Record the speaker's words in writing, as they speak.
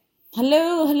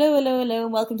Hello, hello, hello, hello.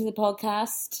 Welcome to the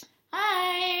podcast.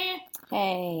 Hi.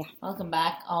 Hey. Welcome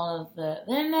back, all of the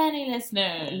many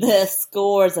listeners. The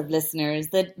scores of listeners.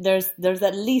 There's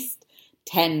at least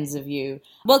tens of you.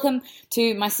 Welcome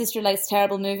to My Sister Likes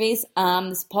Terrible Movies.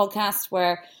 This podcast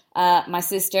where my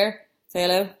sister, say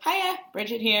hello. Hiya,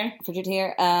 Bridget here. Bridget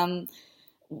here.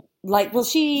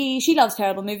 She loves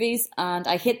terrible movies and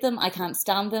I hate them. I can't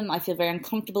stand them. I feel very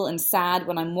uncomfortable and sad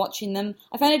when I'm watching them.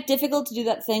 I find it difficult to do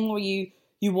that thing where you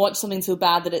watch something so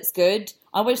bad that it's good.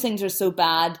 I watch things that are so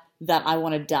bad that I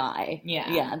want to die.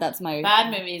 Yeah, that's my... Bad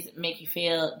movies make you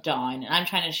feel down, and I'm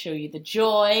trying to show you the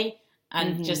joy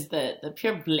and just the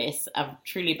pure bliss a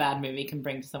truly bad movie can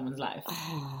bring to someone's life.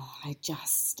 Oh, I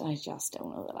just don't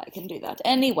know that I can do that.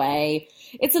 Anyway,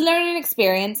 it's a learning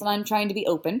experience and I'm trying to be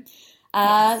open.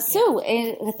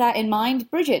 With that in mind,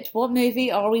 Bridget, what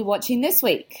movie are we watching this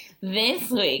week?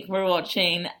 This week we're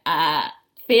watching a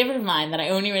favourite of mine that I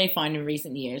only really found in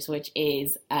recent years, which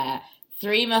is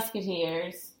Three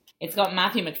Musketeers. It's got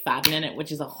Matthew McFadden in it,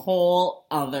 which is a whole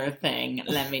other thing,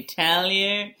 let me tell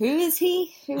you. Who is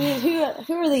he? Who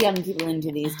are the young people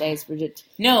into these days, Bridget?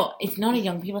 No, it's not a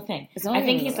young people thing. I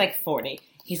think he's like 40.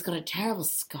 He's got a terrible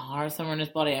scar somewhere in his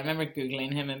body. I remember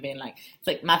Googling him and being like, it's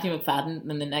like Matthew McFadden,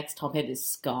 and the next top hit is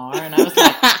Scar. And I was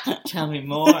like, tell me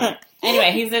more.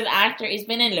 Anyway, he's an actor. He's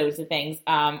been in loads of things.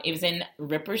 He was in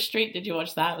Ripper Street. Did you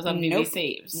watch that? It was on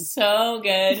BBC. It was so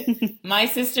good. My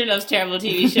Sister Loves Terrible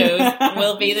TV Shows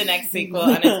will be the next sequel,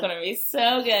 and it's going to be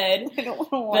so good. I don't want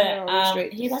to watch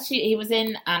Ripper Street. He was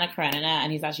in Anna Karenina,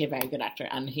 and he's actually a very good actor.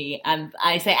 And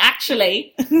I say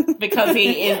actually because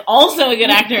he is also a good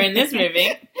actor in this movie.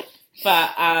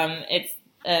 But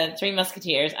it's Three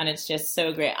Musketeers, and it's just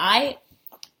so great. I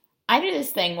do this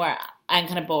thing where I'm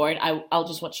kind of bored. I'll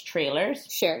just watch trailers.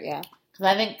 Sure, yeah. Because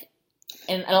I think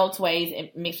in a lot of ways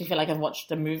it makes me feel like I've watched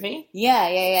a movie.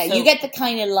 Yeah. So, you get the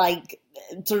kind of like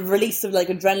sort of release of like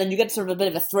adrenaline. You get sort of a bit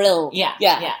of a thrill. Yeah.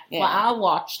 Well, I'll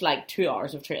watch like 2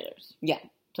 hours of trailers. Yeah.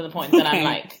 To the point that I'm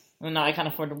like, well, now I can't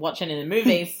afford to watch any of the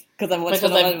movies. Because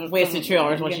I've wasted 2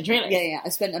 hours watching trailers. Yeah. I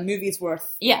spent a movie's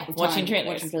worth watching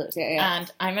trailers. Yeah.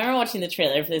 And I remember watching the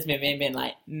trailer for this movie and being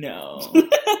like, no,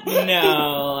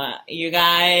 you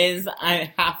guys,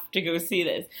 I have to go see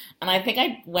this. And I think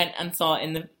I went and saw it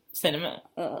in the cinema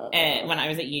when I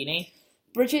was at uni.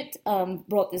 Bridget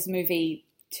brought this movie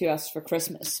to us for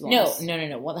Christmas once.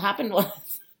 No. What happened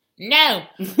was... No!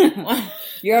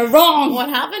 You're wrong! What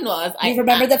happened was... You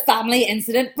remember the family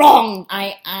incident? Wrong!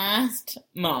 I asked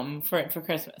Mum for it for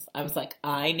Christmas. I was like,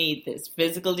 I need this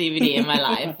physical DVD in my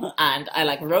life. And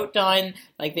I wrote down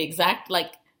the exact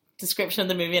description of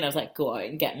the movie, and I was like, go out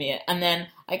and get me it. And then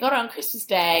I got it on Christmas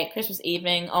Day, Christmas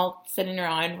evening, all sitting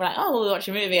around. We're like, oh, we'll watch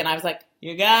a movie. And I was like,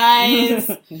 you guys,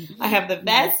 I have the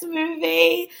best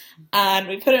movie. And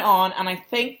we put it on, and I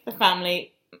think the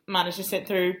family managed to sit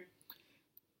through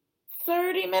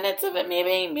 30 minutes of it,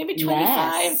 maybe 25.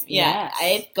 Yes, yeah,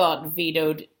 yes. It got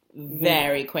vetoed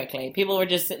very quickly. People were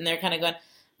just sitting there kind of going,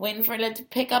 waiting for it to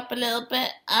pick up a little bit.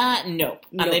 Nope.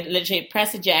 And they literally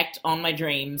press eject on my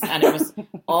dreams, and it was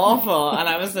awful. And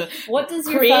I was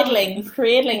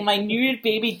cradling my new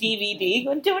baby DVD,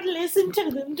 going, don't listen to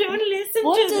them,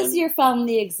 What does your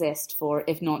family exist for,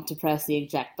 if not to press the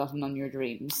eject button on your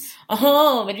dreams?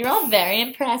 Oh, but you're all very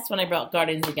impressed when I brought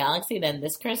Guardians of the Galaxy then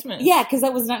this Christmas. Yeah, because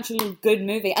that was an actually good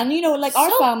movie. And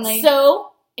our family...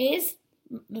 So is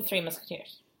the Three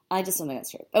Musketeers. I just don't think that's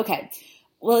true. Okay.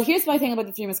 Well, here's my thing about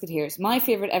the Three Musketeers. My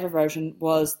favourite ever version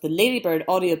was the Ladybird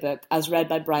audiobook as read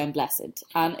by Brian Blessed.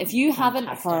 And if you haven't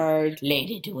heard...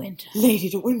 Lady de Winter.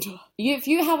 If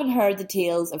you haven't heard the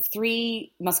tales of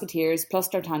 3 Musketeers plus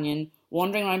D'Artagnan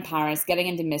wandering around Paris, getting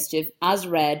into mischief, as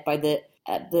read by the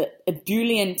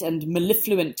ebullient and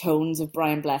mellifluent tones of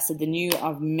Brian Blessed, then you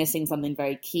are missing something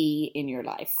very key in your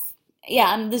life.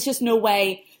 Yeah, and there's just no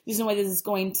way this is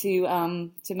going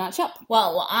to match up.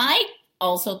 Well, I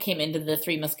also came into the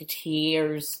Three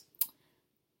Musketeers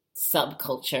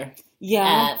subculture.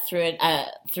 Yeah. Through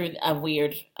a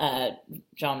weird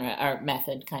genre or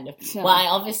method, kind of. Yeah. Well, I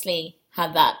obviously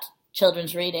had that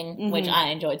children's reading, which I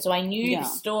enjoyed. So I knew the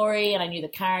story and I knew the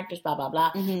characters, blah, blah,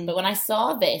 blah. But when I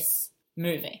saw this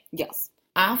movie, yes,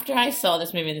 after I saw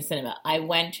this movie in the cinema, I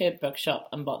went to a bookshop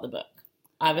and bought the book.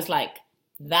 I was like,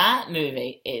 that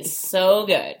movie is so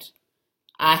good.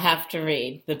 I have to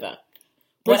read the book.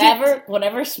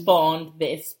 Whatever spawned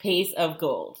this piece of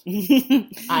gold,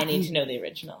 I need to know the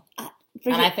original.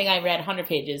 And I think I read 100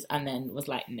 pages and then was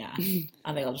like, nah, I think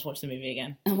I'll just watch the movie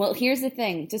again. Well, here's the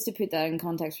thing, just to put that in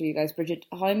context for you guys, Bridget,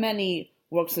 how many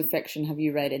works of fiction have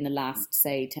you read in the last,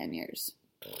 say, 10 years?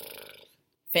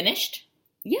 Finished?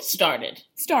 Yes. Started.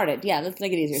 Yeah, let's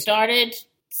make it easier. Started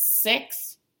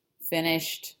 6.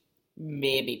 Finished.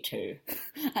 Maybe 2.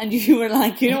 And you were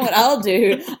like, you know what I'll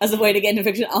do as a way to get into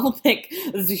fiction? I'll pick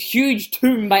this huge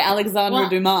tomb by Alexandre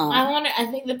Dumas. I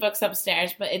think the book's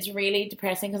upstairs, but it's really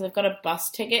depressing because I've got a bus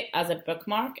ticket as a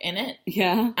bookmark in it.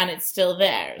 Yeah. And it's still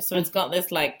there. So it's got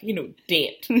this, like, you know,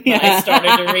 date that I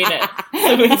started to read it.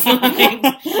 So it's like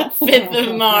 5th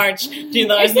of March,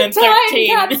 2013. It's a time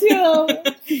capsule.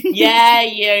 Yeah,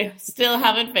 you still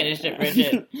haven't finished it,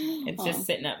 Bridget. It's just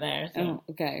sitting up there. So. Oh,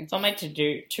 okay. It's on my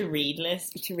to read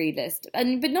list.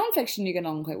 But non-fiction you get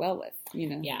on quite well with, you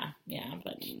know. Yeah,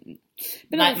 but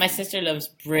my sister loves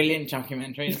brilliant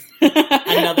documentaries.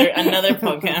 another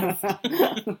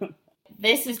podcast.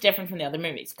 This is different from the other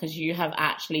movies because you have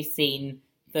actually seen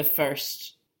the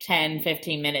first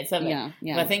 10-15 minutes of it. Yeah.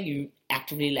 But I think you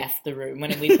actively left the room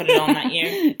when we put it on that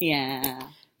year. Yeah.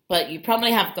 But you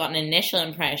probably have got an initial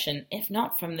impression, if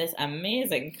not from this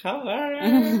amazing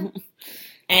cover.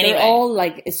 Anyway. They're all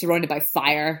like surrounded by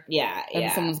fire. Yeah.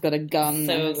 And someone's got a gun.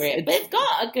 So great. But it's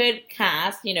got a good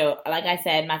cast, you know, like I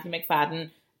said, Matthew McFadden,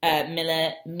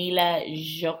 Mila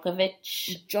Djokovic.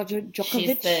 She's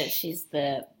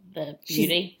the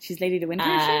beauty. She's Lady de Winter.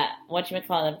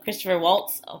 Whatchamacallit, Christopher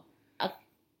Waltz,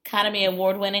 Academy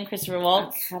Award winning Christopher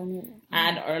Waltz,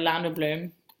 and Orlando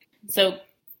Bloom. So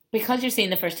because you've seen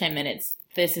the first 10 minutes,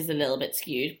 this is a little bit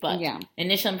skewed, but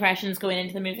initial impressions going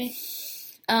into the movie?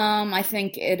 I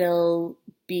think it'll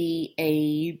be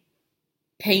a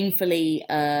painfully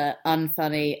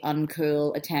unfunny,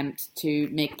 uncool attempt to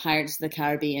make Pirates of the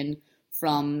Caribbean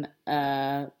from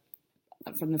the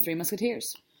Three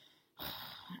Musketeers.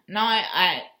 No,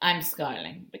 I'm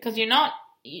scowling because you're not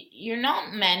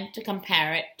meant to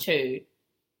compare it to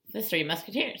the Three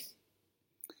Musketeers.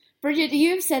 Bridget,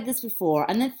 you've said this before,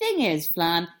 and the thing is,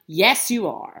 Flan, yes, you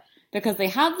are. Because they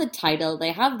have the title,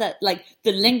 they have that, like,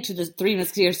 the link to the Three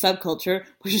Musketeers subculture,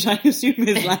 which I assume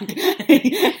is, like,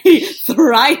 a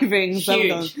thriving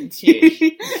subculture. It's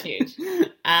huge.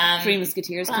 Three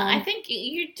Musketeers. I think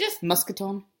you just...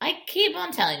 Musketon. I keep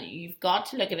on telling you, you've got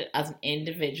to look at it as an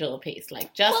individual piece.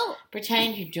 Like, just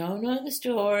pretend you don't know the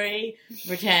story.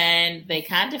 Pretend they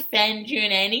can't offend you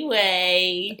in any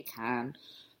way. They can.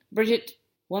 Bridget,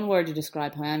 one word to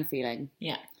describe how I'm feeling.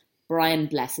 Yeah. Brian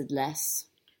Blessedless.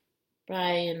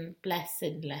 Brian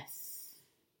Blessedless.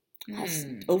 Has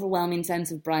overwhelming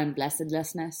sense of Brian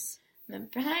Blessedlessness. The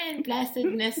Brian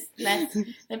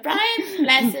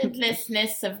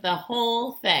Blessedlessness of the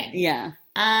whole thing. Yeah.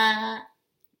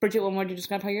 Bridget, one word to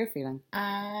describe how you're feeling.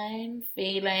 I'm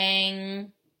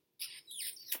feeling...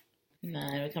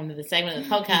 No, we come to the segment of the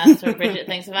podcast where Bridget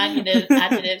thinks of adjectives.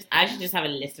 I should just have a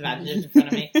list of adjectives in front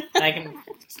of me that I can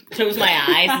close my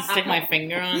eyes and stick my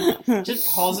finger on. Just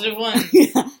positive ones.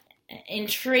 Yeah.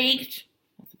 Intrigued.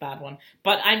 That's a bad one.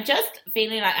 But I'm just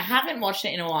feeling like I haven't watched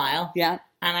it in a while. Yeah.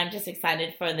 And I'm just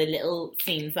excited for the little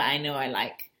scenes that I know I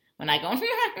like when I go.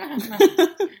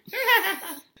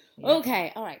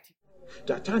 Okay, all right.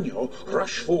 D'Artagnan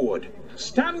rushed forward.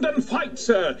 "Stand and fight,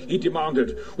 sir," he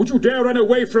demanded. "Would you dare run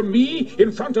away from me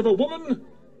in front of a woman?"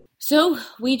 So,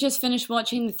 we just finished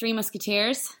watching The Three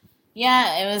Musketeers.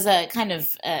 Yeah, it was a kind of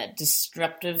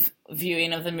disruptive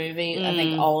viewing of the movie. I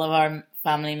think all of our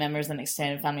family members and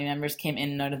extended family members came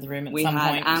in and out of the room at some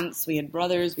point. We had aunts, we had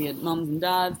brothers, we had mums and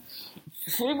dads.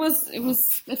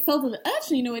 It felt,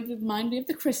 actually, you know, it reminded me of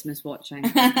the Christmas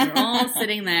watching. We're all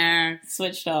sitting there.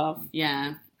 Switched off.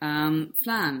 Yeah.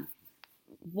 Flan,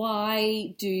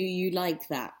 why do you like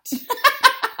that?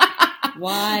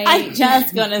 Why? I'm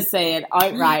just gonna say it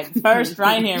outright first,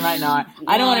 right here, right now.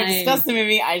 I don't want to discuss the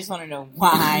movie. I just want to know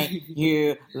why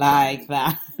you like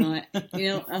that.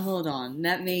 Hold on.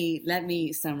 Let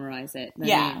me summarize it.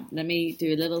 Let me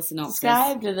do a little synopsis.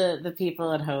 Describe to the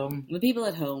people at home. The people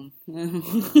at home,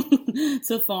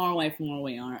 so far away from where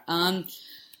we are.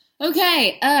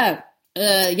 Okay.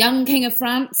 Young King of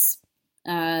France.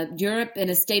 Europe in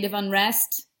a state of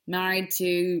unrest, married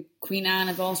to Queen Anne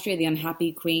of Austria, the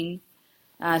unhappy queen.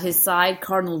 At his side,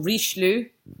 Cardinal Richelieu,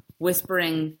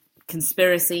 whispering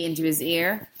conspiracy into his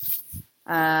ear.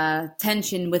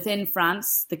 Tension within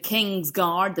France. The King's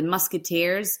Guard, the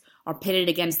Musketeers, are pitted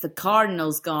against the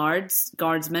Cardinal's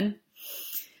guardsmen.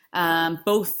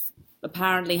 Both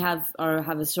apparently have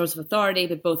a source of authority,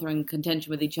 but both are in contention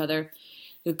with each other.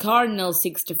 The Cardinal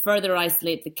seeks to further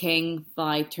isolate the king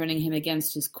by turning him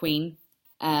against his queen.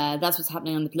 That's what's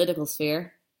happening on the political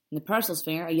sphere. In the personal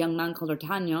sphere, a young man called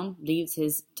D'Artagnan leaves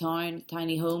his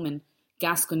tiny home in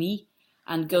Gascony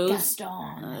and goes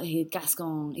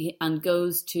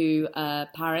goes to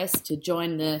Paris to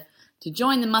join the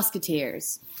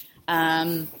Musketeers.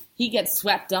 he gets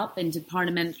swept up into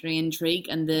parliamentary intrigue,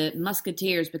 and the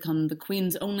Musketeers become the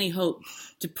Queen's only hope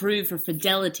to prove her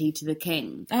fidelity to the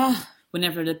King.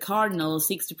 Whenever the Cardinal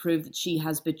seeks to prove that she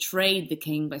has betrayed the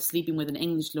King by sleeping with an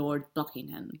English Lord,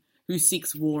 Buckingham, who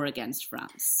seeks war against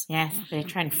France. Yes, they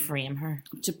try and frame her.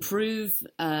 To prove,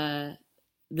 the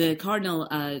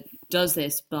Cardinal does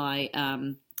this by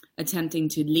attempting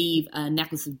to leave a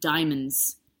necklace of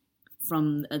diamonds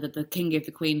from that the King gave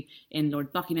the Queen in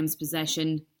Lord Buckingham's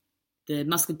possession. The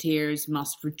Musketeers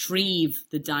must retrieve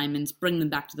the diamonds, bring them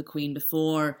back to the Queen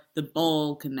before the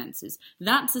ball commences.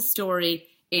 That's a story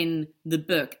in the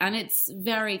book, and it's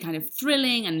very kind of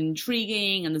thrilling and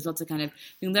intriguing, and there's lots of kind of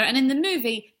thing there. And in the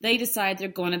movie, they decide they're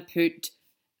going to put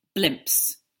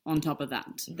blimps on top of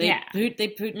that. They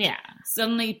put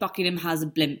suddenly Buckingham has a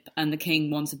blimp, and the King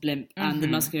wants a blimp, and the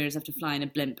Musketeers have to fly in a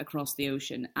blimp across the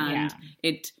ocean, and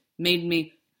it made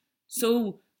me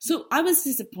so I was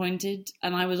disappointed,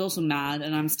 and I was also mad,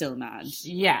 and I'm still mad.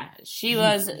 Yeah, she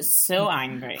was so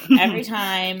angry. Every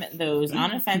time those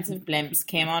unoffensive blimps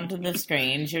came onto the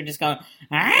screen, she would just go,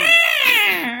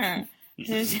 "Argh!"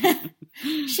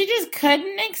 She just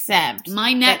couldn't accept.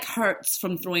 My neck hurts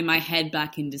from throwing my head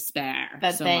back in despair.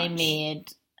 That they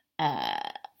made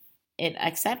it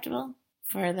acceptable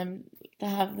for them to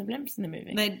have the blimps in the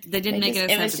movie. They didn't make it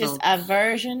acceptable. It was just a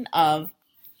version of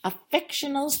a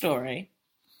fictional story.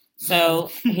 So,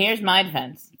 here's my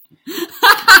defense.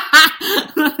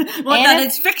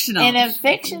 It's fictional. In a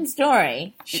fiction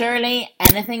story, surely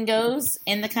anything goes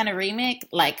in the kind of remake,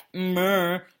 like,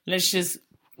 let's just,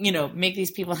 make these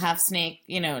people have snake,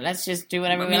 let's just do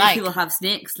whatever we like. People have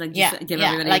snakes, give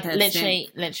everybody like a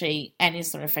literally any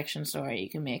sort of fiction story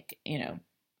you can make,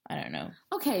 I don't know.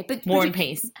 Okay, but... War and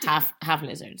Peace, half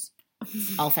lizards.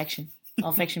 All fiction,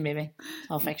 baby.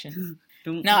 All fiction.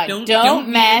 Don't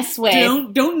mess with.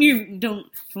 Don't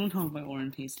talk about War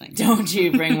and Peace like that. Don't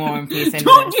you bring War and Peace into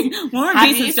this. War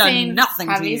and Peace has done nothing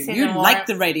to you. You like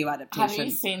the radio adaptation. Have you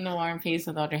seen the War and Peace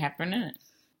with Audrey Hepburn in it?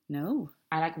 No.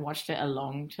 I watched it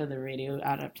along to the radio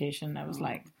adaptation. I was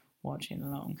watching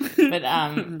along. But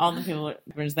all the people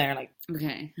were there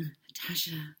okay,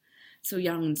 Natasha, so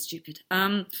young and stupid.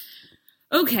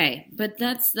 Okay, but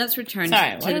let's return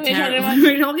to the terrible.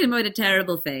 We're talking about a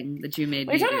terrible thing that you made.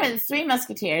 We're talking about the Three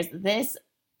Musketeers. This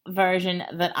version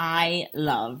that I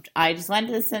loved. I just went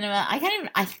to the cinema. I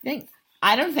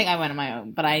don't think I went on my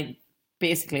own, but I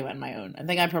basically went on my own. I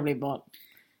think I probably bought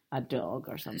a dog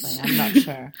or something. I'm not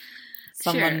sure.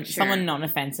 Someone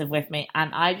non-offensive with me,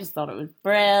 and I just thought it was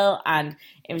brilliant, and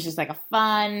it was just a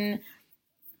fun,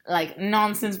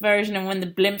 nonsense version. And when the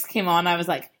blimps came on, I was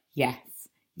like,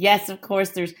 yes, of course.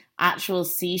 There's actual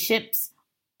sea ships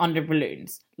under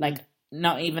balloons,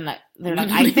 not even they're not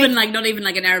even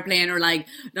an airplane, or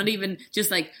not even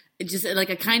just a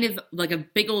kind of a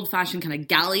big old fashioned kind of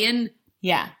galleon.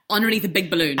 Yeah, underneath a big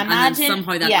balloon, and then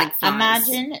somehow that flies.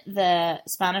 Imagine the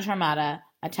Spanish Armada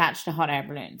attached to hot air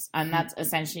balloons, and that's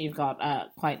essentially you've got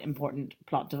a quite important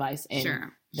plot device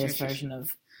in this version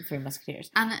of Three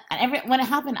Musketeers. And when it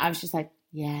happened, I was just like,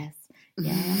 yes.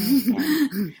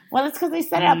 Well, it's because they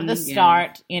set it up at the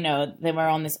start. They were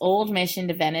on this old mission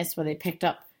to Venice where they picked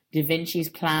up Da Vinci's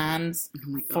plans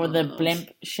for the blimp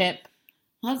ship.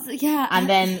 And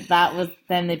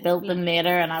then they built them later,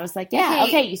 and I was like,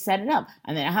 okay, you set it up.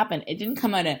 And then it happened. It didn't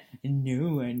come out of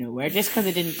nowhere, just because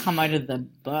it didn't come out of the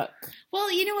book.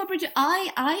 Well, you know what, Bridget?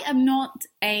 I am not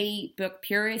a book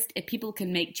purist. If people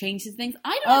can make changes to things,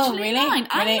 I don't actually mind.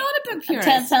 I'm not a book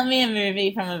purist. Tell me a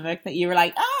movie from a book that you were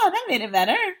like, that made it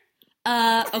better.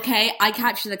 Okay, I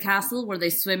Capture the Castle, where they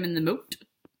swim in the moat.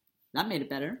 That made it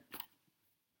better.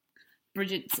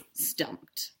 Bridget's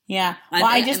stumped. Yeah. Well,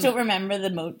 I just don't remember the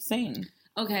moat scene.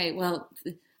 Okay, well,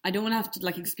 I don't want to have to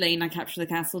explain I Capture the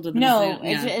Castle to them. No,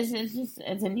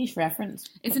 it's a niche reference.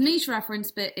 It's a niche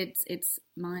reference, but it's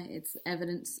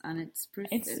evidence and it's proof.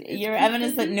 It's your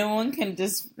evidence that no one can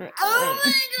Oh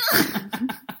my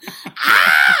god!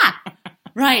 Ah!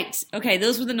 Right. Okay,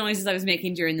 those were the noises I was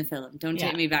making during the film. Don't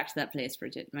take me back to that place,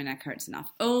 Bridget. My neck hurts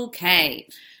enough. Okay.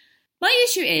 My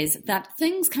issue is that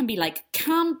things can be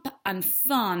camp and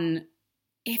fun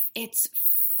if it's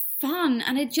fun,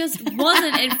 and it just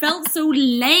wasn't. It felt so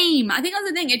lame. I think that's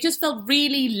the thing. It just felt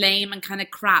really lame and kind of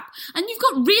crap. And you've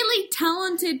got really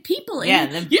talented people.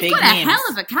 You've got a hell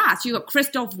of a cast. You've got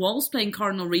Christoph Waltz playing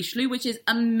Cardinal Richelieu, which is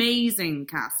amazing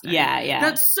casting. Yeah.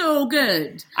 That's so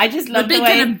good. I just love the big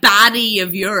kind of baddie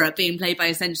of Europe being played by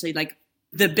essentially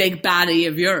the big baddie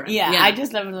of Europe. Yeah, I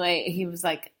just love the way he was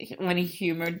when he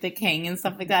humored the king and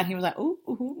stuff like that. He was ooh,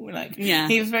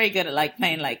 he was very good at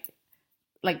playing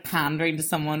like pandering to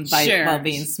someone while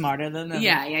being smarter than them.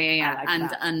 Yeah.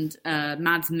 Like and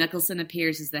Mads Mikkelsen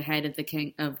appears as the head of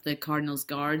the Cardinal's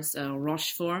Guards,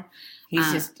 Rochefort.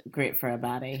 He's just great for a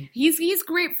baddie. He's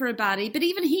great for a baddie, but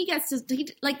even he gets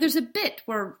there's a bit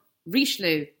where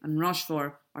Richelieu and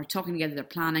Rochefort are talking together, they're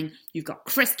planning. You've got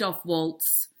Christoph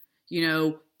Waltz,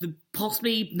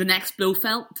 possibly the next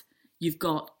Blofeld. You've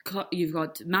got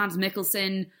Mads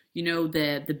Mikkelsen,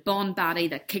 the Bond baddie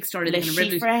that kickstarted Le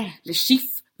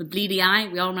Chiffre, the bleedy eye.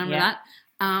 We all remember that.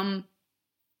 And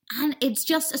it's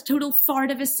just a total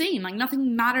fart of a scene. Like,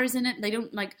 nothing matters in it. They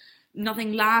don't,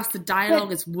 nothing lasts. The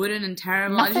dialogue is wooden and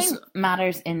terrible. Nothing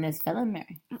matters in this film,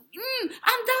 Mary. And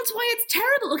that's why it's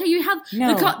terrible. Okay, you have the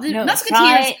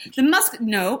Musketeers. The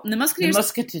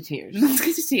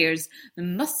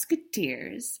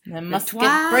Musketeers.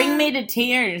 Bring me to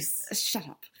tears. Shut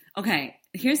up. Okay,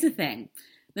 here's the thing.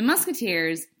 The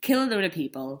Musketeers kill a load of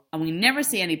people, and we never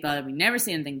see any blood, we never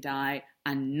see anything die,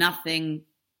 and nothing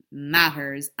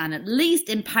matters. And at least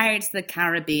in Pirates of the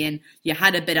Caribbean, you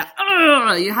had a bit of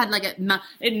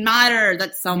it mattered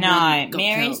that someone got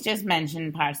Mary's killed. just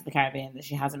mentioned Pirates of the Caribbean that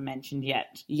she hasn't mentioned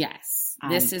yet. Yes,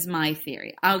 this is my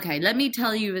theory. Okay, let me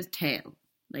tell you a tale,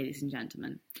 ladies and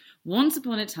gentlemen. Once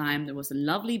upon a time, there was a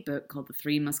lovely book called The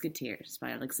Three Musketeers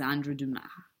by Alexandre Dumas.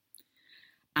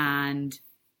 And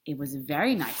it was a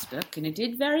very nice book, and it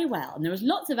did very well. And there was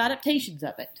lots of adaptations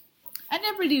of it. And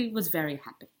everybody was very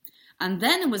happy. And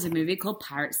then there was a movie called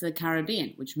Pirates of the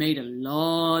Caribbean, which made a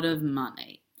lot of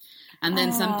money. And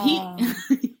then some people...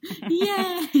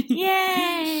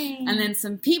 Yay! And then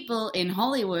some people in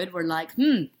Hollywood were like,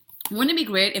 wouldn't it be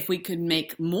great if we could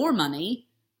make more money,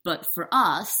 but for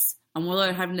us, and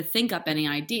without having to think up any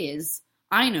ideas,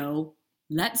 I know,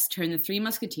 let's turn the Three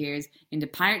Musketeers into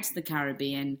Pirates of the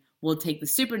Caribbean. We'll take the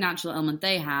supernatural element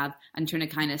they have and turn a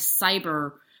kind of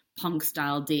cyberpunk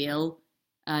style deal.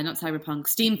 Not cyberpunk,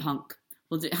 steampunk.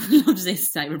 We'll do, I'll just say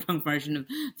cyberpunk version of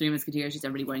Three Musketeers. She's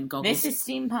everybody wearing goggles. This is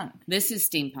steampunk. This is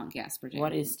steampunk, yes, Bridget.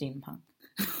 What is steampunk?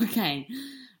 Okay,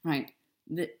 right.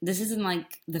 This isn't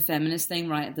like the feminist thing,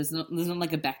 right? There's not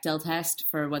like a Bechdel test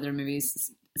for whether a movie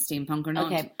is steampunk or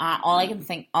not. Okay, all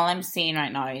I'm seeing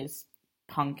right now is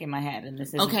punk in my head, and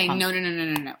this is okay. Punk.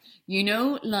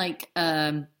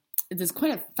 No. There's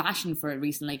quite a fashion for it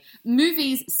recently.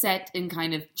 Movies set in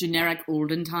kind of generic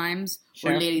olden times,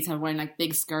 where ladies are wearing like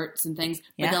big skirts and things,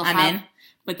 but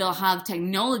they'll have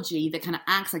technology that kind of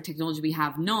acts like technology we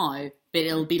have now, but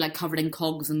it'll be like covered in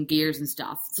cogs and gears and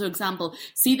stuff. So, example,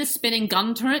 see the spinning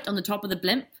gun turret on the top of the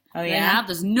blimp? Oh, yeah?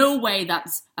 There's no way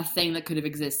that's a thing that could have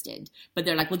existed. But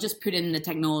they're like, we'll just put in the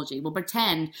technology. We'll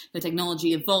pretend the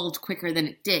technology evolved quicker than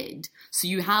it did. So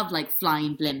you have like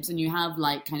flying blimps and you have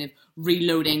like kind of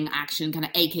reloading action, kind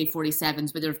of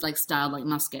AK-47s, but they're like styled like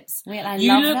muskets. Wait, I you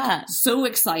love look that. so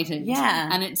excited. Yeah.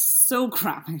 And it's so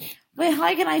crappy. Wait,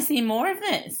 how can I see more of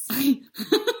this?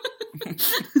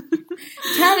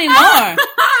 Tell me more.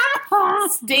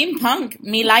 Steampunk,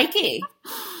 me likey.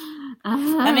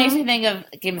 That makes me think of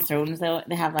Game of Thrones, though.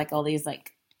 They have like all these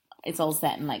like, it's all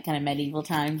set in like kind of medieval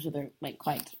times where they're like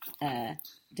quite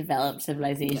developed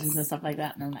civilizations and stuff like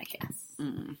that. And I'm like, yes.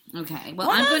 Okay. Well,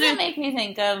 What I'm does going it to make me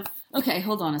think of? Okay,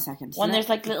 hold on a second. When there's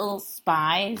like little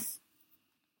spies,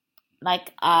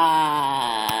 like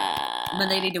My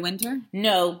Lady de Winter?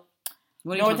 no,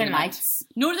 What are you Northern talking about? Lights.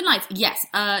 Northern Lights, yes.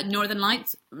 Northern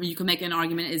Lights, you can make an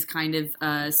argument, is kind of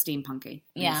steampunky. in its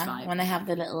Yeah, vibe. when they have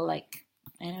the little like.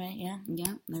 Anyway, yeah.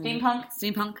 Yeah. there we go. Steampunk.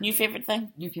 Steampunk. New favorite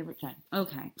thing. Your favorite time.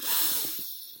 Okay.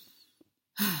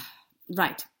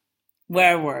 Right.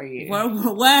 Where were you?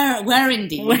 Where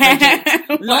indeed? Where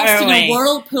Lost in were a we?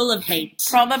 whirlpool of hate.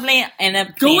 Probably in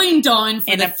a Going down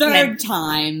for in the a third blimp.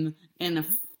 time in a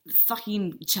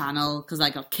fucking channel because I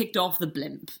got kicked off the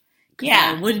blimp.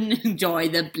 Yeah. I wouldn't enjoy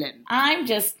the blimp. I'm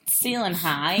just sailing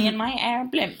high in my air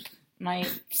blimp. My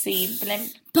sea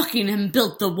blimp. Buckingham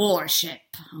built the warship.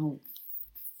 Oh,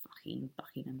 fucking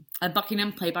Buckingham.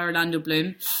 Buckingham, played by Orlando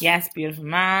Bloom. Yes, beautiful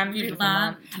man. Beautiful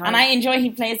man. And I enjoy, he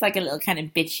plays like a little kind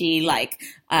of bitchy, like,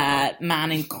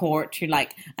 man in court who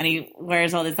like, and he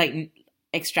wears all this like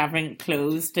extravagant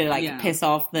clothes to like piss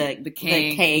off the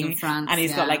king of France, and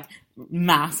he's got like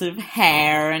massive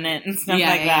hair in it and stuff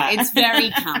like that. It's very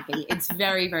campy. It's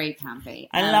very, very campy.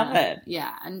 I love it.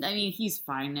 Yeah, and I mean, he's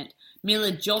fine in it.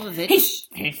 Mila Jovovich.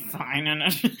 He's fine in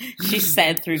it. She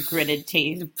said through gritted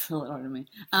teeth. Pull it out of me.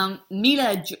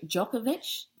 Mila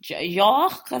Djokovic.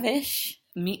 Djokovic.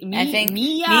 I think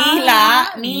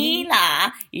Mila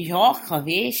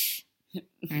Djokovic.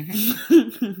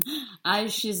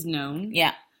 As she's known.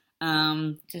 Yeah.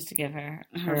 Just to give her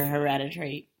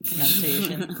hereditary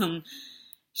pronunciation.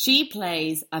 She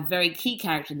plays a very key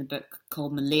character in the book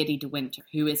called Milady de Winter,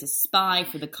 who is a spy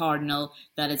for the Cardinal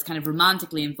that is kind of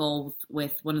romantically involved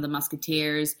with one of the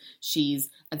Musketeers. She's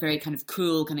a very kind of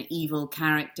cool, kind of evil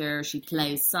character. She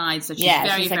plays sides, so she's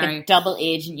she's like a double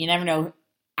agent. You never know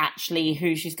actually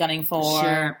who she's gunning for.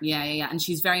 Sure, yeah. And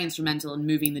she's very instrumental in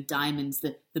moving the diamonds.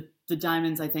 The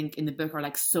diamonds, I think, in the book are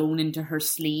like sewn into her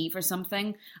sleeve or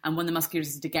something. And one of the Musketeers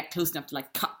is to get close enough to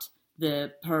like cut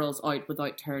the pearls out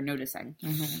without her noticing,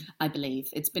 I believe.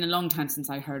 It's been a long time since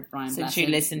I heard Brian Blessed. Since you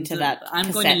listened to that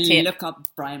I'm going to look up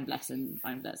Brian Blessed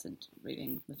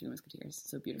reading The Three Musketeers.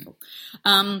 So beautiful.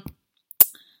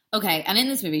 Okay, and in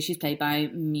this movie she's played by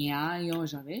Mila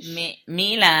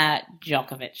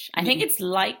Djokovic. I think it's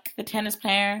like the tennis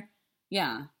player.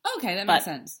 Yeah. Okay, that makes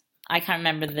sense. I can't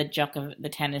remember the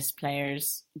tennis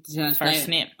player's first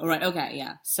name. All right, okay,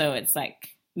 yeah. So it's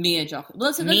like Mila Djokovic.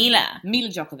 Well, Mila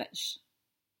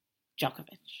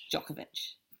Djokovic.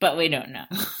 But we don't know.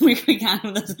 we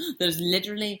can't. There's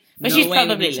literally but no she's way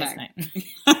probably listening.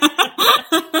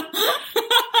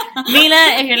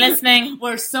 Mila, if you're listening,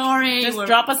 we're sorry. Just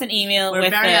drop us an email with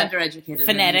very the undereducated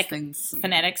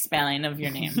phonetic spelling of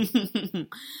your name.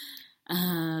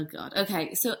 Oh, God.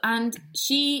 Okay, so, and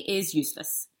she is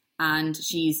useless. And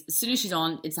as soon as she's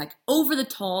on, it's like over the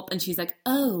top, and she's like,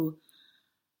 oh,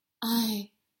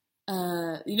 like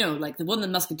the one of the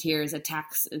Musketeers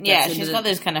attacks. Yeah, she's got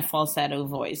this kind of falsetto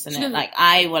voice, and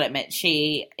I will admit,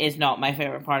 she is not my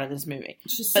favorite part of this movie.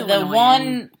 But the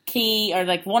one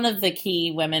of the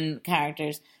key women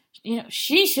characters,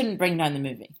 she shouldn't bring down the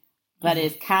movie, but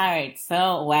is carried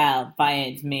so well by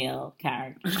its male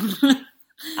character.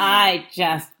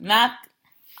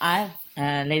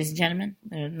 Ladies and gentlemen,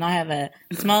 now I have a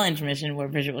small intermission where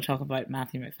Bridget will talk about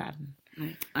Matthew McFadden.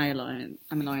 I'm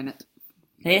allowing it.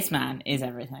 This man is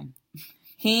everything.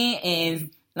 He is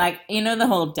like, the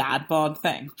whole dad bod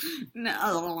thing.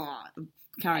 No,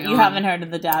 carry on. You haven't heard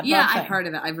of the dad bod thing? Yeah, I've heard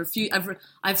of it.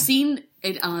 I've seen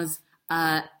it as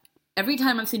every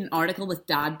time I've seen an article with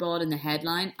dad bod in the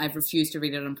headline, I've refused to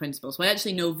read it on principle. So I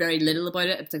actually know very little about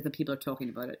it. It's like the people are talking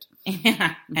about it.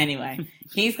 Yeah. Anyway,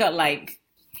 he's got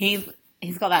he's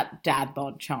got that dad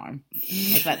bod charm.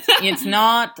 Like it's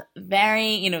not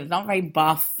very, it's not very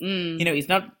buff. He's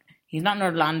not an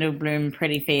Orlando Bloom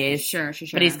pretty face. Sure.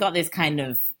 But he's got this kind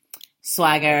of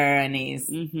swagger, and he's,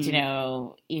 you can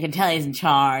tell he's in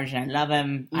charge, and I love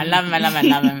him. I love him.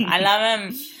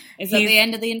 Is that the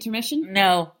end of the intermission?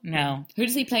 No. Who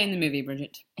does he play in the movie,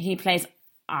 Bridget? He plays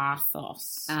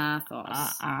Athos.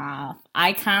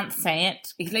 I can't say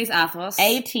it. He plays Athos.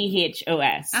 Athos.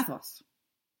 Athos.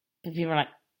 But people are like,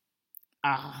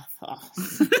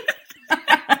 Athos.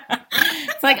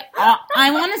 It's like,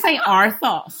 I want to say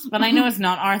Arthos, but I know it's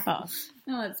not Arthos.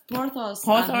 No, it's Porthos.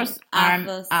 Porthos.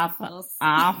 Athos.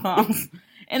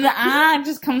 And the it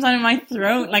just comes out of my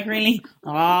throat, like really,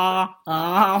 Athos.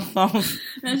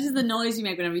 That's just the noise you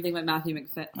make whenever you think about Matthew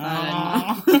McFadden.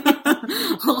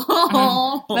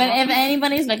 But if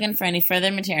anybody's looking for any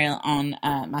further material on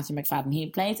Matthew McFadden,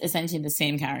 he plays essentially the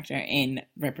same character in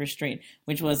Ripper Street,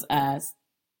 which was a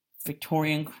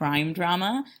Victorian crime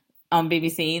drama on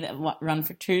BBC that run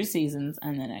for 2 seasons,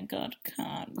 and then it got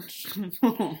cut.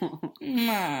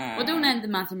 Well, don't end the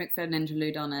Matthew McFadden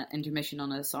interlude on an intermission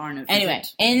on a sour note. Anyway,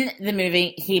 in the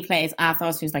movie, he plays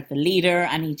Athos, who's like the leader,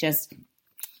 and he just,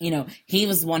 he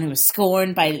was the one who was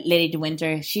scorned by Lady de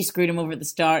Winter. She screwed him over at the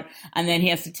start, and then he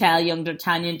has to tell young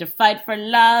D'Artagnan to fight for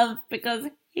love because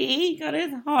he got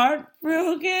his heart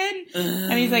broken.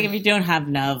 And he's like, if you don't have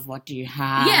love, what do you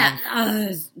have? Yeah.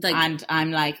 And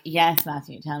I'm like, yes,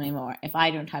 Matthew, tell me more. If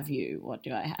I don't have you, what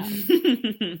do I have?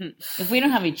 If we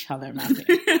don't have each other, Matthew,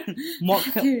 what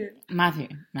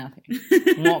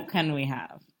can we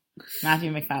have?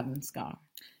 Matthew McFadden Scar.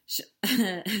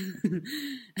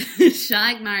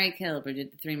 Shag, marry, kill,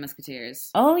 Bridget, the Three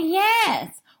Musketeers. Oh,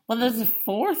 yes. Well, there's a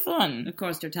 4th one. Of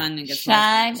course, D'Artagnan gets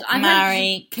shag,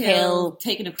 marry, kill,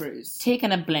 taking a cruise,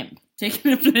 taking a blimp.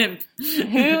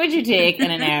 Who would you take in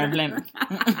an air blimp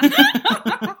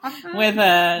with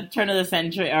a turn of the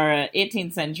century or a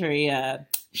 18th century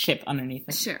ship underneath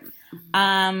it? Sure.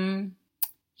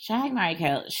 Shag, marry,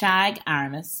 kill. Shag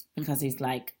Aramis because he's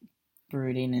like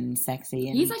brooding and sexy.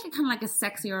 And he's like kind of like a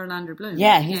sexy Orlando Bloom.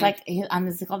 Yeah, he's like, and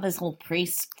the's got this whole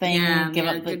priest thing.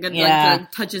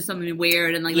 Like, touches something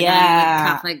weird and like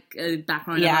Catholic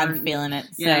background. Yeah, I'm feeling it.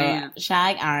 So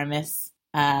shag Aramis,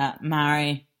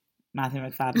 marry Matthew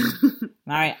McFadden,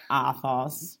 marry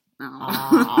Athos.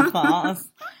 Athos.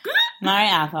 Marry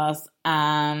Athos.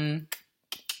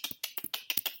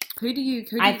 Who do you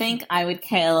I think I would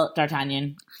kill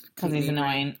D'Artagnan. because he's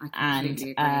annoying, and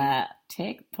agree.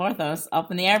 take Porthos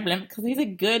up in the air blimp because he's a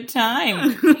good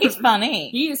time. He's funny.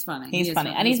 He is funny. He's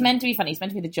funny, and he's meant to be funny. He's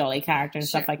meant to be the jolly character and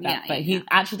stuff like that. But he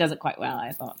actually does it quite well,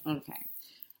 I thought. Okay.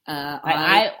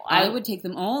 I would take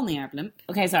them all in the air blimp.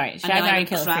 Okay, sorry. Shag, marry,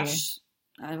 kill for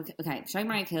you. Okay, shag,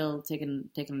 marry, kill, taken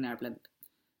an air blimp.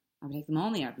 I would take them all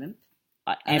in the air blimp.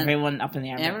 Everyone up in the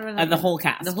air blimp. The whole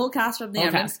cast. The whole cast of the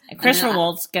air blimp. Christopher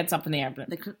Waltz gets up in the air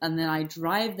blimp. And then I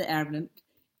drive the air blimp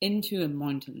into a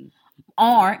mountain.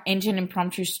 Or into an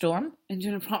impromptu storm. Into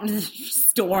an impromptu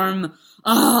storm.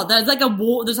 Oh, there's like a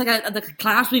war. There's like a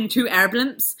clash between two air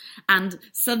blimps, and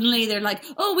suddenly they're like,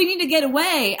 "Oh, we need to get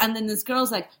away!" And then this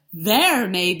girl's like, "There,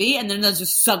 maybe." And then there's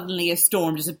just suddenly a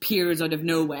storm just appears out of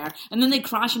nowhere, and then they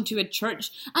crash into a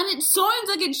church, and it sounds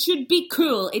like it should be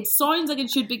cool.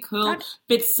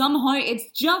 But somehow it's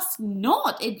just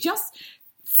not. It just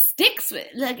sticks with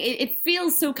it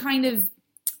feels so kind of.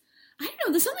 I don't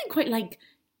know. There's something quite like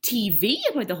TV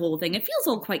about the whole thing. It feels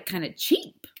all quite kind of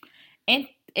cheap.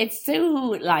 It's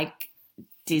so like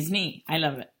Disney. I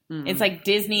love it. It's like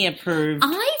Disney approved.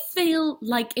 I feel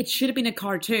like it should have been a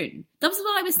cartoon. That was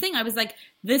what I was thinking. I was like,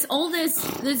 this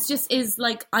just is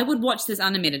like, I would watch this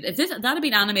animated. If that had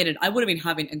been animated, I would have been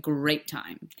having a great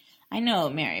time. I know,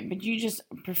 Mary, but you just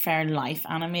prefer life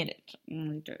animated.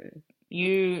 I do.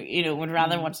 You would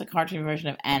rather watch the cartoon version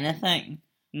of anything.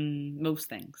 Most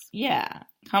things. Yeah,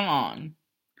 come on.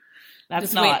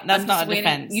 That's not a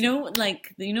defense.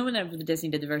 Whenever the Disney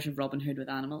did the version of Robin Hood with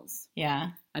animals. Yeah,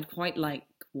 I'd quite like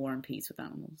War and Peace with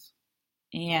animals.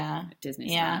 Yeah, Disney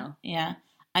style. Yeah.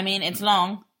 I mean, it's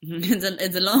long.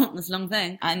 it's a long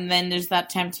thing. And then there's that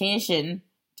temptation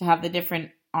to have the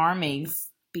different armies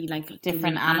be like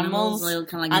different animals,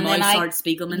 kind of like Mozart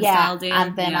Spiegelman style.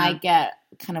 And then I get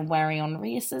kind of wary on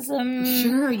racism.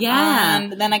 Sure, yeah.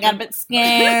 And then I got a bit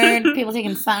scared. People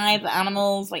taking sides,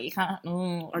 animals, like you can't.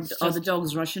 Or the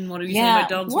dog's Russian. What are you saying about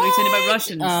dogs? What are you saying about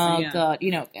Russians? Oh God,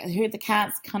 who the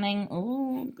cat's cunning.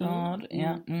 Oh God,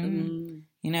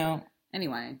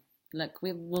 Anyway. Look,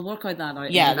 we'll work out that out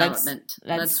in development.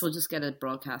 We'll just get a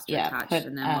broadcaster attached,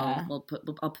 and then I'll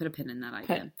put a pin in that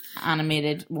idea.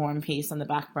 Animated War and Peace on the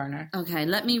back burner. Okay,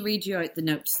 let me read you out the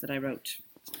notes that I wrote.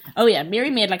 Oh yeah, Mary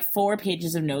made like 4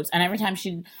 pages of notes, and every time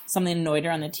something annoyed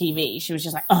her on the TV, she was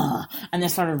just like, "Ugh," and then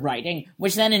started writing,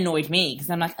 which then annoyed me because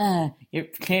I'm like, "You're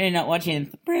clearly not watching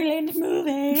the brilliant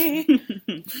movie."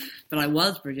 But I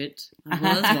was, Bridget. I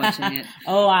was watching it.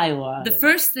 Oh, I was. The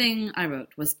first thing I wrote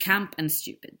was camp and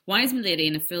stupid. Why is Milady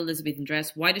in a full Elizabethan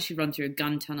dress? Why does she run through a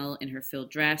gun tunnel in her full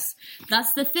dress?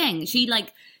 That's the thing. She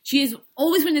is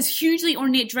always wearing these hugely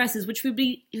ornate dresses, which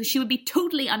she would be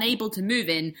totally unable to move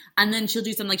in, and then she'll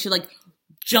do something like she'll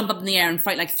jump up in the air and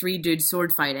fight like 3 dudes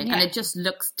sword fighting, and it just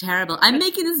looks terrible. I'm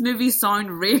making this movie sound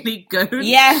really good.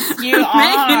 Yes, you are.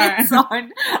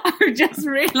 I just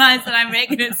realised that I'm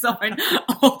making it sound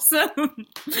awesome.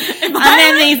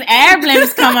 Then these air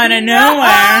blimps come out of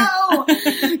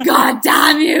nowhere. God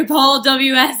damn you, Paul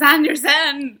W.S.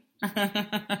 Anderson.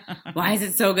 Why is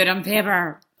it so good on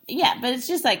paper? Yeah, but it's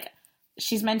just like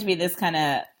she's meant to be this kind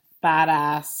of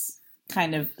badass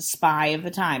kind of spy of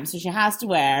the time, so she has to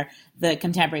wear the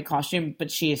contemporary costume, but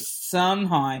she is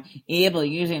somehow able,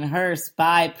 using her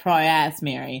spy prowess,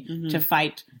 Mary, to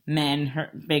fight men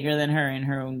bigger than her in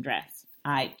her own dress.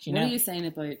 What are you saying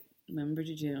about women,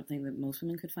 Bridget? Do you not think that most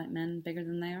women could fight men bigger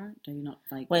than they are? Do you not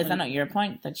like? Well, is that not your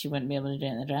point, that she wouldn't be able to do it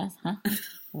in the dress, huh?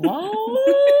 Whoa!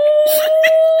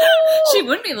 She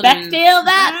wouldn't be able to Bechdel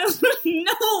that?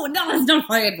 No, that's not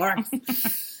how it works.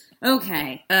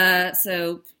 Okay,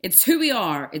 so it's who we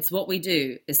are, it's what we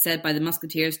do, is said by the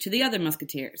Musketeers to the other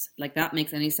Musketeers. Like, that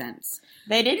makes any sense.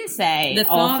 They didn't say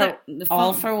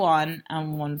all for one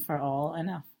and one for all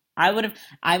enough. I would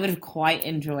have quite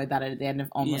enjoyed that at the end of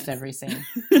almost every scene.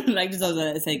 Like, just all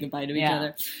to say goodbye to each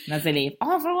other. And as they leave,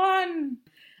 all for one.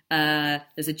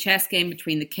 There's a chess game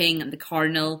between the king and the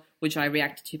cardinal, which I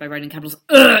reacted to by writing in capitals,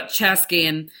 chess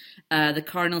game. The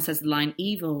cardinal says the line,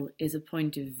 evil is a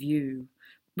point of view.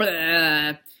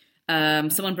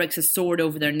 Someone breaks a sword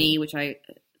over their knee, which I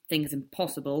think is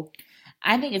impossible.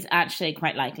 I think it's actually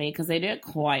quite likely, because they do it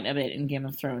quite a bit in Game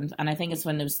of Thrones, and I think it's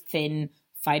when those thin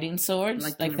fighting swords,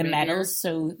 like the metal's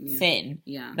so thin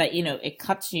that, it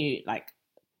cuts you like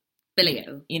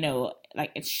bilio.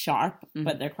 Like it's sharp,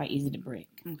 but they're quite easy to break.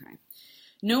 Okay.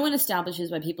 No one establishes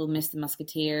why people miss the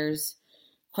Musketeers. ?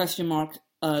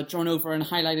 Drawn over and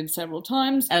highlighted several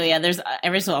times. Oh yeah, there's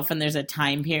every so often there's a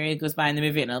time period goes by in the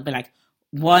movie and it'll be like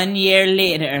 1 year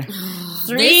later,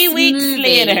 3 weeks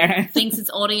later. Thinks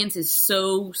its audience is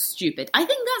so stupid. I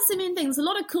think that's the main thing. There's a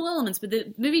lot of cool elements, but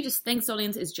the movie just thinks the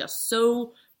audience is just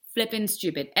so flipping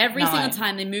stupid. Every single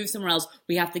time they move somewhere else,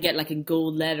 we have to get like in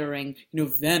gold lettering,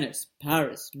 Venice,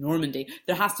 Paris, Normandy.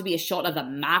 There has to be a shot of the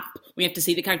map. We have to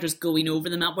see the characters going over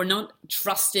the map. We're not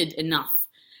trusted enough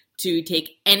to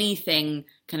take anything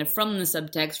kind of from the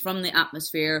subtext, from the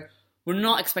atmosphere. We're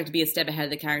not expected to be a step ahead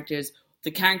of the characters. The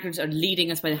characters are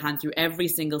leading us by the hand through every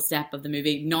single step of the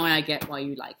movie. Now I get why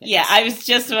you like it. Yeah, I was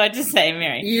just about to say,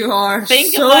 Mary. You are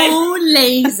so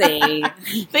lazy.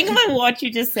 Think about what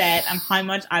you just said and how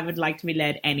much I would like to be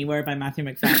led anywhere by Matthew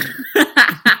McFadden.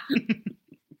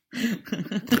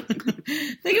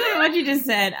 Think about what you just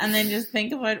said, and then just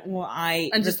think about what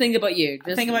And just think about you.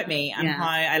 Think about me and how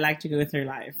I like to go through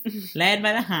life. Led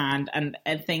by the hand and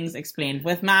things explained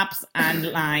with maps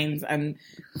and lines and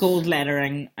gold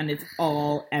lettering, and it's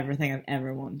all everything I've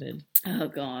ever wanted. Oh,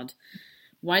 God.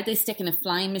 Why did they stick in a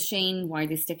flying machine? Why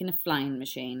did they stick in a flying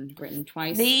machine? Written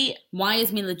twice. Why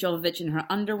is Mila Jovovich in her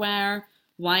underwear?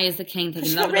 Why is the king taking...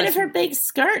 She got rid of her big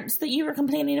skirts that you were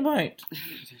complaining about.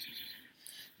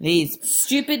 These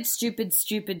stupid,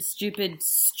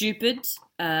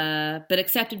 but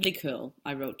acceptably cool.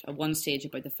 I wrote at one stage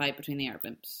about the fight between the air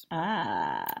blimps.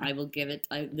 I will give it.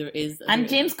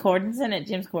 James Corden's in it.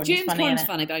 James Corden's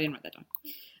funny, but I didn't write that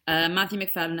down. Matthew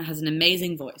McFadden has an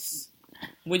amazing voice,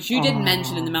 which you didn't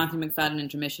mention in the Matthew McFadden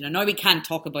intermission. I know we can't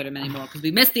talk about him anymore because we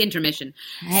missed the intermission.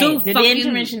 Hey, did the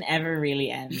intermission ever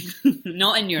really end?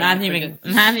 Not in Europe. Matthew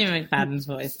McFadden's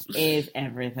voice is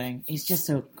everything. He's just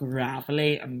so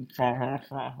gravelly and I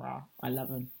love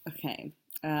him. Okay.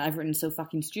 I've written so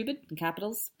fucking stupid in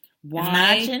capitals.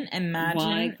 Imagine.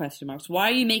 Why, question marks. Why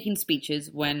are you making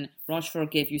speeches when Rochefort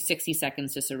gave you 60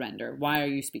 seconds to surrender? Why are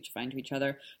you speechifying to each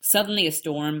other? Suddenly a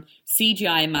storm.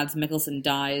 CGI Mads Mikkelsen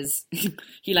dies.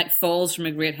 He falls from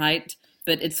a great height,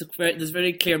 but there's a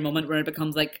very clear moment where it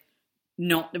becomes there's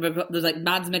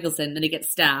Mads Mikkelsen, then he gets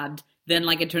stabbed, then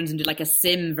it turns into a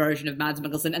sim version of Mads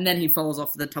Mikkelsen, and then he falls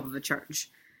off the top of a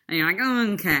church. And you're like,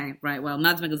 oh, okay, right, well,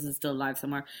 Mads Mikkelsen's still alive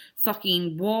somewhere.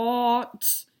 Fucking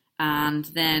what? And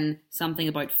then something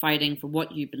about fighting for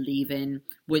what you believe in,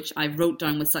 which I wrote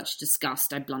down with such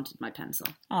disgust, I blunted my pencil.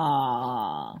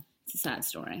 Aww. It's a sad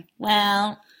story.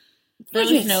 Well,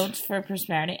 those notes for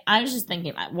prosperity. I was just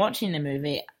thinking, watching the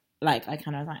movie, I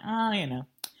kind of was like,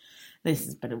 this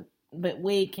is a bit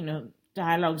weak,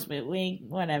 dialogue's a bit weak,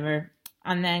 whatever.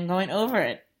 And then going over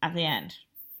it at the end,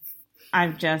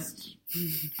 I've just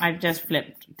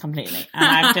flipped completely. And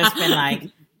I've just been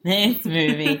like, this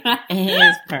movie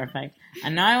is perfect.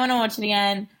 And now I want to watch it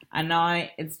again. And now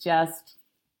it's just...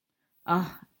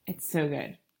 Oh, it's so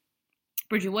good.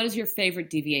 Bridget, what is your favourite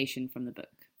deviation from the book?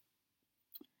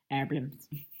 Air Blimps.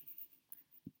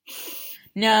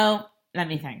 No, let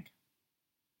me think.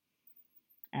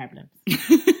 Air Blimps.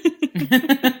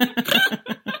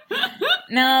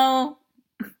 No,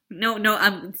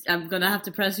 I'm gonna have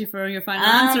to press you for your final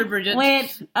answer, Bridget.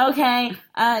 Wait, okay.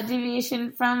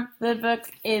 Deviation from the book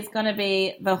is gonna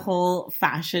be the whole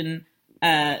fashion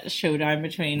showdown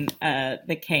between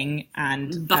the king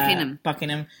and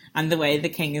Buckingham, and the way the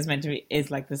king is meant to be is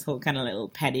this whole kind of little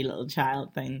petty little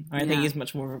child thing. Where I think he's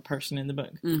much more of a person in the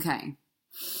book. Okay,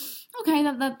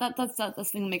 that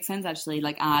thing makes sense actually.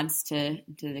 Adds to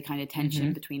the kind of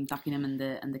tension between Buckingham and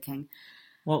the king.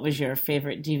 What was your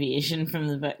favourite deviation from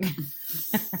the book?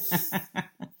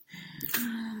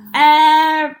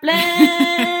 Air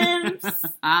Blimps!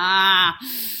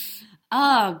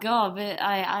 Oh God, but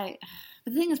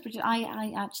but the thing is, Bridget,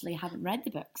 I actually haven't read the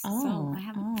books, so I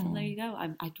haven't. So there you go.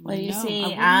 Well, you see,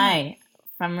 I,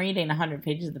 from reading 100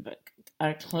 pages of the book,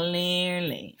 are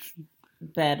clearly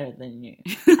better than you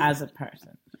as a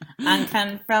person, and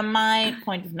can, from my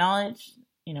point of knowledge,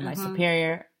 my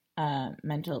superior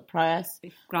mental prowess,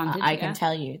 granted, I can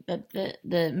tell you that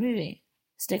the movie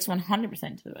sticks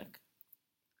 100% to the book.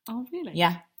 Oh, really?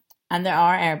 Yeah, and there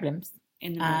are air blimps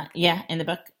in the book. Yeah, in the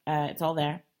book, it's all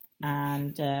there,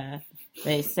 and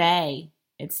it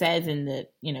says in the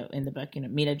book,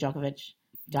 Mila Jovovich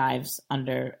dives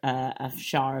under a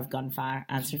shower of gunfire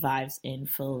and survives in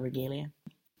full regalia.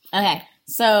 Okay,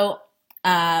 so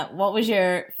what was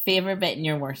your favourite bit and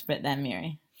your worst bit then,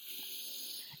 Mary?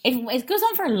 It goes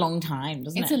on for a long time,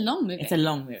 doesn't it? It's a long movie. It's a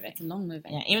long movie.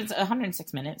 Yeah, even it's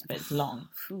 106 minutes, but it's long.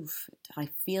 Oof, I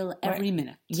feel every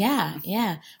minute. Yeah.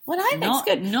 Well, I think it's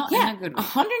good. Not in a good way.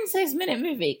 106-minute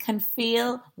movie can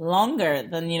feel longer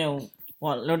than,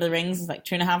 Lord of the Rings is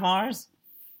 2.5 hours?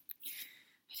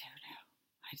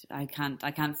 I don't know. I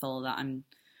can't follow that.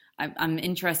 I'm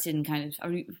interested in kind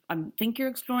of. I think you're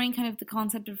exploring kind of the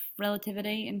concept of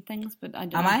relativity and things, but I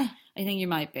don't. Am I? I think you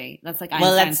might be. That's like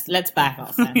Well, Einstein's. let's back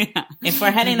off then. Yeah. If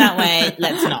we're heading that way,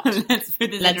 let's not. Let's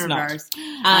put this in reverse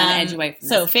and edge away from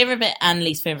So, this. favorite bit and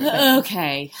least favorite bit.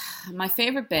 Okay, my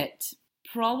favorite bit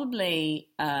probably.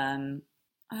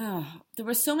 There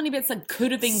were so many bits that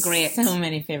could have been great. So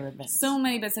many favorite bits. So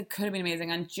many bits that could have been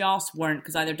amazing and just weren't,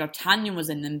 because either D'Artagnan was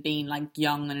in them being like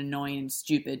young and annoying and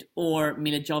stupid, or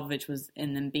Mila Jovovich was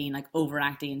in them being like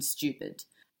overacting and stupid.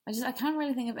 I can't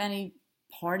really think of any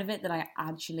part of it that I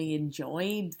actually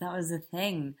enjoyed. That was the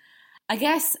thing. I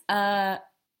guess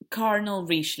Cardinal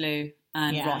Richelieu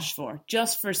and Rochefort,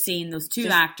 just for seeing those two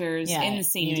actors in the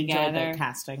scene together. Enjoyed the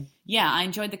casting. Yeah, I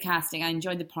enjoyed the casting. I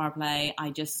enjoyed the power play. I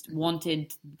just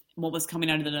wanted what was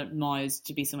coming out of their mouths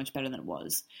to be so much better than it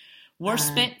was.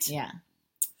 Worst bit? Yeah.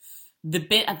 The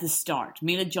bit at the start.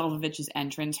 Mila Jovovich's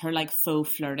entrance, her like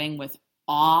faux flirting with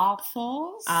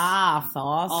Athos.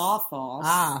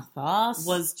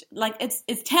 Was like, it's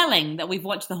telling that we've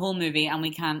watched the whole movie and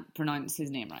we can't pronounce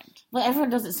his name right. Well, everyone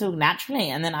does it so naturally,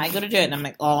 and then I go to do it and I'm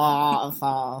like,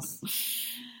 Athos.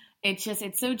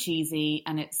 It's so cheesy,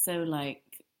 and it's so like,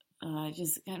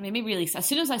 it made me really, as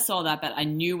soon as I saw that bit, I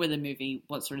knew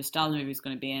what sort of style the movie was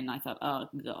going to be in. I thought, oh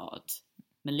God,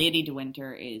 Milady de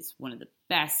Winter is one of the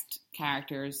best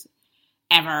characters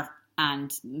ever.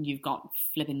 And you've got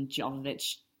flipping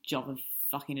Jovovich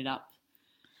fucking it up.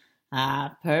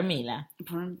 Per Mila.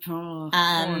 Poor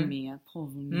Mia.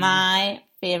 My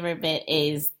favourite bit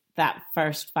is that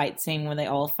first fight scene where they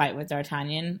all fight with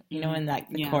D'Artagnan, you know, in like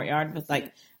the courtyard with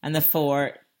like, and the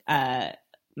 4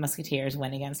 musketeers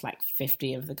went against like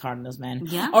 50 of the Cardinal's men.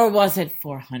 Yeah. Or was it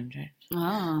 400?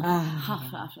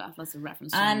 That's a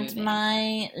reference to the movie. And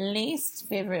my least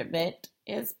favourite bit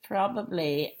is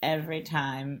probably every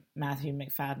time Matthew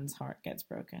McFadden's heart gets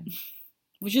broken.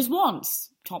 Which is once,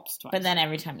 tops twice. But then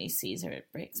every time he sees her, it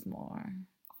breaks more.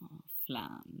 Oh,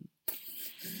 Flan.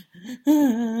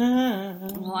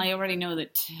 Well, I already know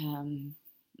that...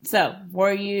 So,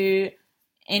 were you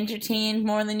entertained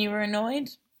more than you were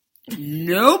annoyed?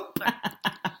 Nope.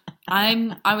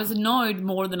 I was annoyed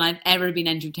more than I've ever been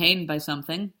entertained by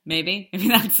something. Maybe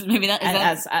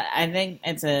that. I think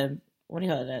it's a, what do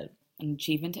you call it? An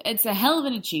achievement. It's a hell of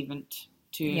an achievement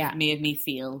to make me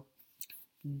feel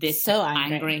this so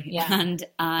angry. Yeah. And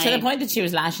to the point that she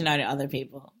was lashing out at other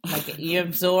people. Like, you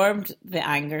absorbed the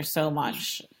anger so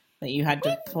much that you had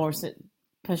to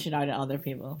push it out at other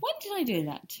people. When did I do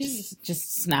that too?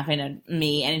 Just snapping at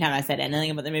me anytime I said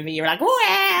anything about the movie. You were like,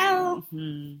 well.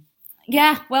 Mm-hmm.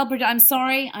 Yeah, well, Bridget, I'm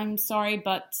sorry,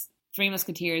 but Three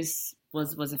Musketeers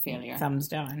was a failure. Thumbs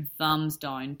down.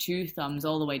 2 thumbs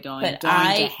all the way down. But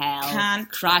down to hell.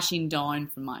 Crashing down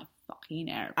from my fucking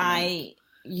airplane.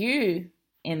 You,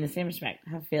 in the same respect,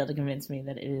 have failed to convince me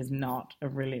that it is not a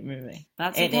brilliant movie.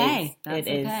 That's okay. That's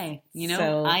okay. You know,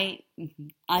 so,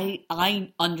 I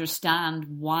understand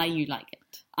why you like it.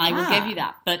 I will give you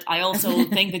that. But I also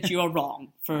think that you are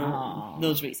wrong for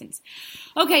those reasons.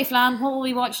 Okay, Flan, what will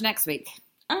we watch next week?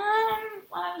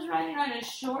 I was writing out a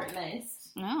short list.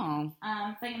 Oh.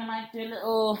 I'm thinking I might do a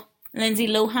little Lindsay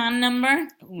Lohan number.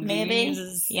 Maybe.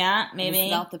 Yeah, maybe.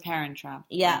 It's not The Parent Trap.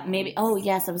 Yeah, maybe. Oh,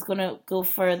 yes, I was going to go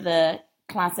for the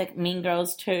classic Mean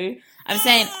Girls 2. I'm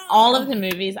saying all of the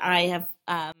movies I have...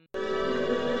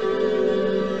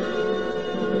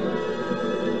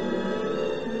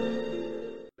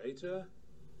 Later,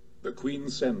 the Queen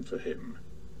sent for him.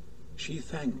 She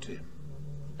thanked him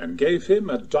and gave him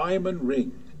a diamond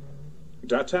ring.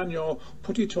 D'Artagnan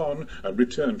put it on and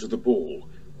returned to the ball,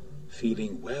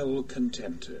 feeling well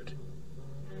contented.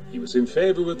 He was in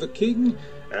favour with the king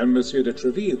and Monsieur de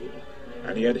Treville,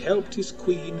 and he had helped his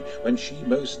queen when she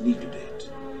most needed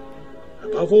it.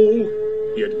 Above all,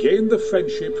 he had gained the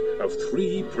friendship of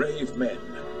 3 brave men,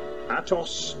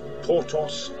 Athos,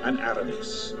 Porthos, and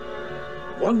Aramis.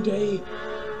 One day,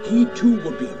 he too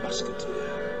would be a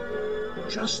musketeer,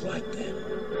 just like them.